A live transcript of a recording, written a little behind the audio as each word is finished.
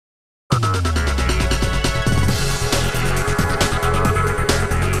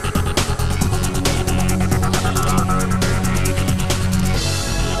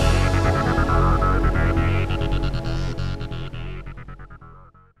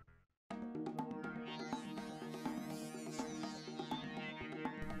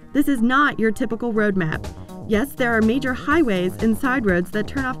This is not your typical road map. Yes, there are major highways and side roads that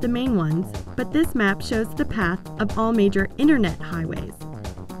turn off the main ones, but this map shows the path of all major internet highways.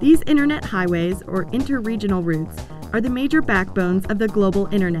 These internet highways, or interregional routes, are the major backbones of the global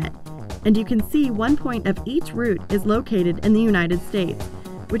internet, and you can see one point of each route is located in the United States,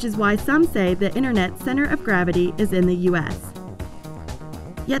 which is why some say the internet's center of gravity is in the US.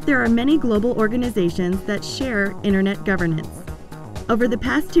 Yet there are many global organizations that share internet governance. Over the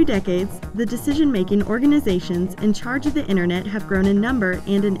past 2 decades, the decision-making organizations in charge of the internet have grown in number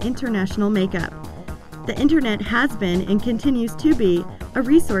and in international makeup. The internet has been and continues to be a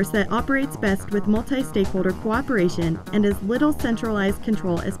resource that operates best with multi-stakeholder cooperation and as little centralized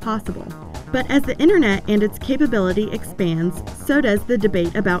control as possible. But as the internet and its capability expands, so does the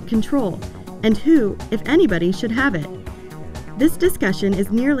debate about control, and who, if anybody, should have it. This discussion is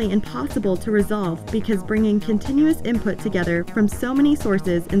nearly impossible to resolve because bringing continuous input together from so many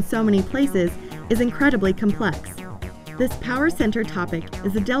sources in so many places is incredibly complex. This power center topic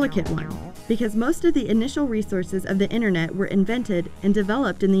is a delicate one because most of the initial resources of the internet were invented and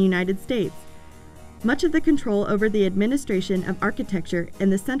developed in the United States. Much of the control over the administration of architecture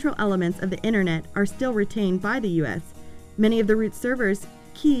and the central elements of the internet are still retained by the US. Many of the root servers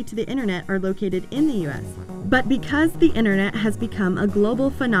key to the internet are located in the US. But because the internet has become a global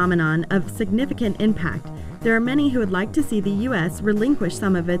phenomenon of significant impact, there are many who would like to see the US relinquish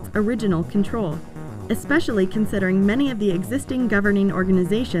some of its original control, especially considering many of the existing governing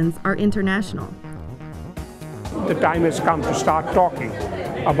organizations are international. The time has come to start talking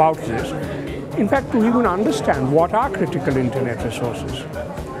about this. In fact, to even understand what are critical internet resources.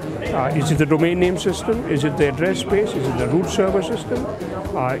 Is it the domain name system? Is it the address space? Is it the root server system?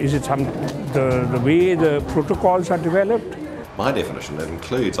 Is it the way the protocols are developed? My definition, it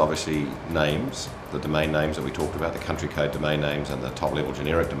includes obviously names, the domain names that we talked about, the country code domain names and the top level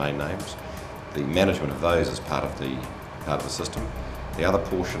generic domain names. The management of those is part of the system. The other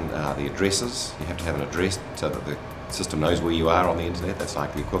portion are the addresses. You have to have an address so that the system knows where you are on the internet. That's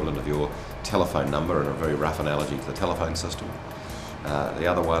like the equivalent of your telephone number in a very rough analogy to the telephone system.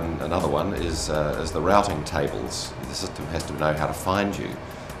 Another one is the routing tables. The system has to know how to find you,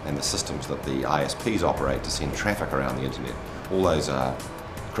 and the systems that the ISPs operate to send traffic around the internet. All those are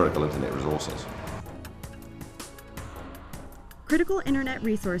critical internet resources. Critical internet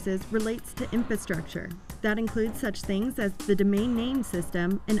resources relates to infrastructure. That includes such things as the domain name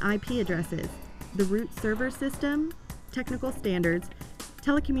system and IP addresses, the root server system, technical standards,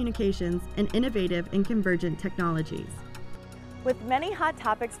 telecommunications, and innovative and convergent technologies. With many hot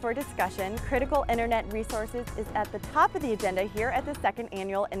topics for discussion, critical internet resources is at the top of the agenda here at the 2nd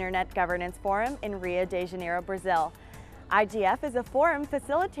Annual Internet Governance Forum in Rio de Janeiro, Brazil. IGF is a forum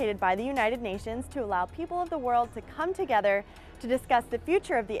facilitated by the United Nations to allow people of the world to come together to discuss the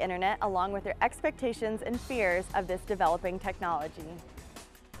future of the internet along with their expectations and fears of this developing technology.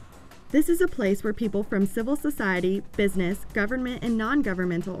 This is a place where people from civil society, business, government, and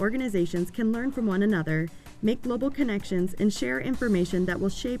non-governmental organizations can learn from one another, make global connections, and share information that will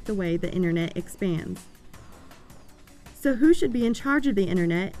shape the way the internet expands. So who should be in charge of the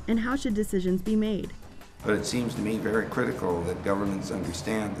internet, and how should decisions be made? But it seems to me very critical that governments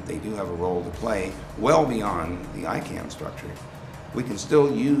understand that they do have a role to play well beyond the ICANN structure. We can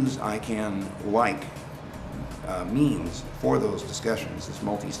still use ICANN-like means for those discussions. This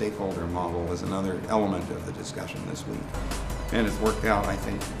multi-stakeholder model is another element of the discussion this week. And it's worked out, I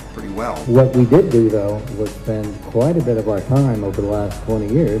think, pretty well. What we did do, though, was spend quite a bit of our time over the last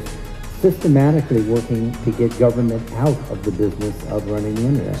 20 years systematically working to get government out of the business of running the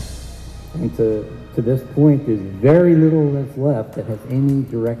internet. And to this point, there's very little that's left that has any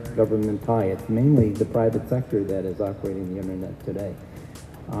direct government tie. It's mainly the private sector that is operating the internet today.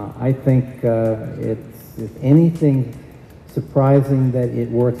 I think it's, if anything, surprising that it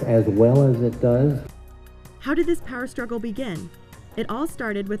works as well as it does. How did this power struggle begin? It all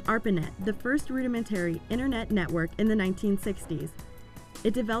started with ARPANET, the first rudimentary internet network in the 1960s.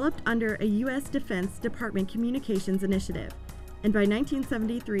 It developed under a U.S. Defense Department communications initiative, and by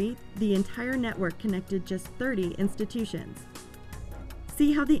 1973, the entire network connected just 30 institutions.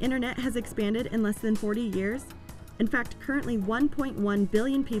 See how the internet has expanded in less than 40 years? In fact, currently 1.1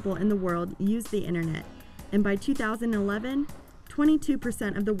 billion people in the world use the internet, and by 2011,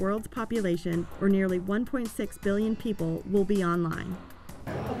 22% of the world's population, or nearly 1.6 billion people, will be online.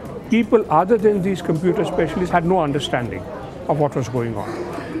 People other than these computer specialists had no understanding of what was going on.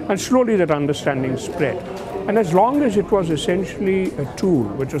 And slowly that understanding spread. And as long as it was essentially a tool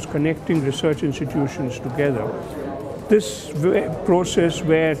which was connecting research institutions together, this process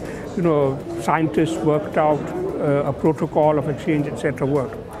where scientists worked out a protocol of exchange, etc.,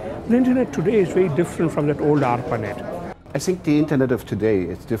 worked. The internet today is very different from that old ARPANET. I think the internet of today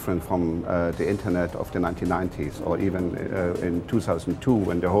is different from the internet of the 1990s or even in 2002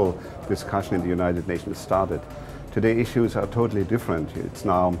 when the whole discussion in the United Nations started. Today issues are totally different. It's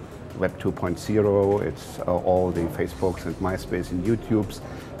now Web 2.0, it's all the Facebooks and MySpace and YouTubes.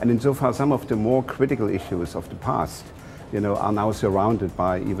 And insofar some of the more critical issues of the past are now surrounded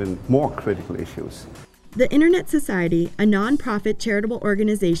by even more critical issues. The Internet Society, a non-profit charitable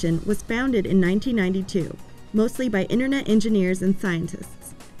organization, was founded in 1992. Mostly by internet engineers and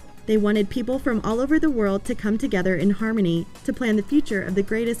scientists. They wanted people from all over the world to come together in harmony to plan the future of the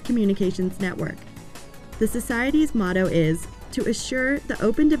greatest communications network. The Society's motto is to assure the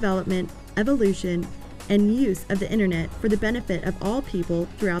open development, evolution, and use of the internet for the benefit of all people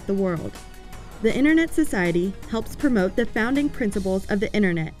throughout the world. The Internet Society helps promote the founding principles of the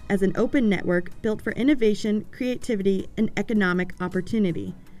internet as an open network built for innovation, creativity, and economic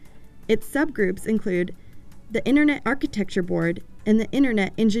opportunity. Its subgroups include the Internet Architecture Board, and the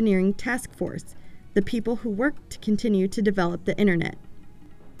Internet Engineering Task Force, the people who work to continue to develop the Internet.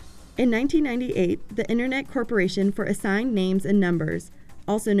 In 1998, the Internet Corporation for Assigned Names and Numbers,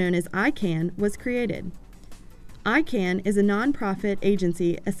 also known as ICANN, was created. ICANN is a nonprofit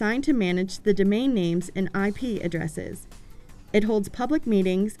agency assigned to manage the domain names and IP addresses. It holds public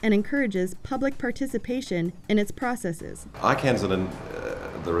meetings and encourages public participation in its processes. ICANN's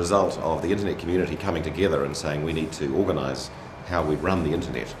the result of the internet community coming together and saying we need to organise how we run the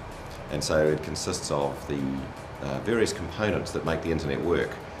internet. And so it consists of the various components that make the internet work.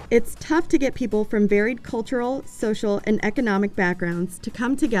 It's tough to get people from varied cultural, social, and economic backgrounds to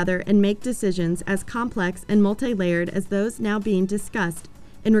come together and make decisions as complex and multi-layered as those now being discussed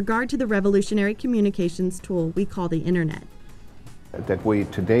in regard to the revolutionary communications tool we call the internet. That we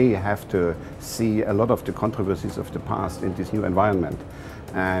today have to see a lot of the controversies of the past in this new environment.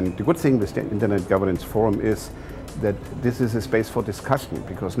 And the good thing with the Internet Governance Forum is that this is a space for discussion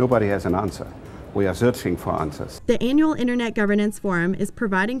because nobody has an answer. We are searching for answers. The annual Internet Governance Forum is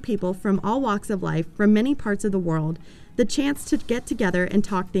providing people from all walks of life from many parts of the world the chance to get together and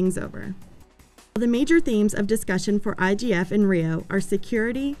talk things over. The major themes of discussion for IGF in Rio are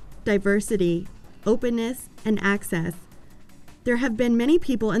security, diversity, openness, and access. There have been many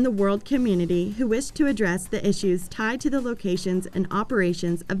people in the world community who wish to address the issues tied to the locations and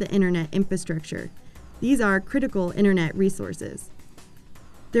operations of the internet infrastructure. These are critical internet resources.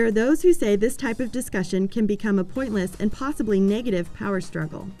 There are those who say this type of discussion can become a pointless and possibly negative power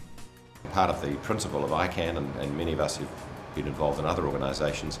struggle. Part of the principle of ICANN, and many of us who've been involved in other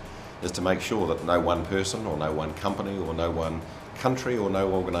organisations, is to make sure that no one person or no one company or no one country or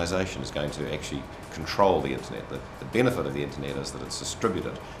no organisation is going to actually control the internet. The benefit of the internet is that it's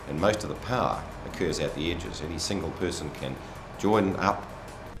distributed and most of the power occurs at the edges. Any single person can join up.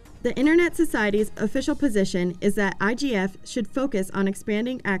 The Internet Society's official position is that IGF should focus on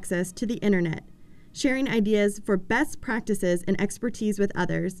expanding access to the internet, sharing ideas for best practices and expertise with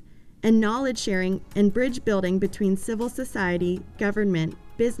others, and knowledge sharing and bridge building between civil society, government,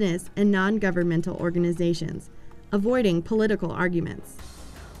 business, and non-governmental organizations, avoiding political arguments.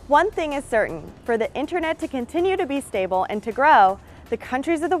 One thing is certain, for the internet to continue to be stable and to grow, the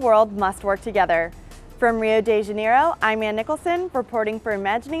countries of the world must work together. From Rio de Janeiro, I'm Nicholson, reporting for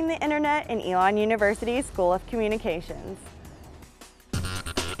Imagining the Internet in Elon University's School of Communications.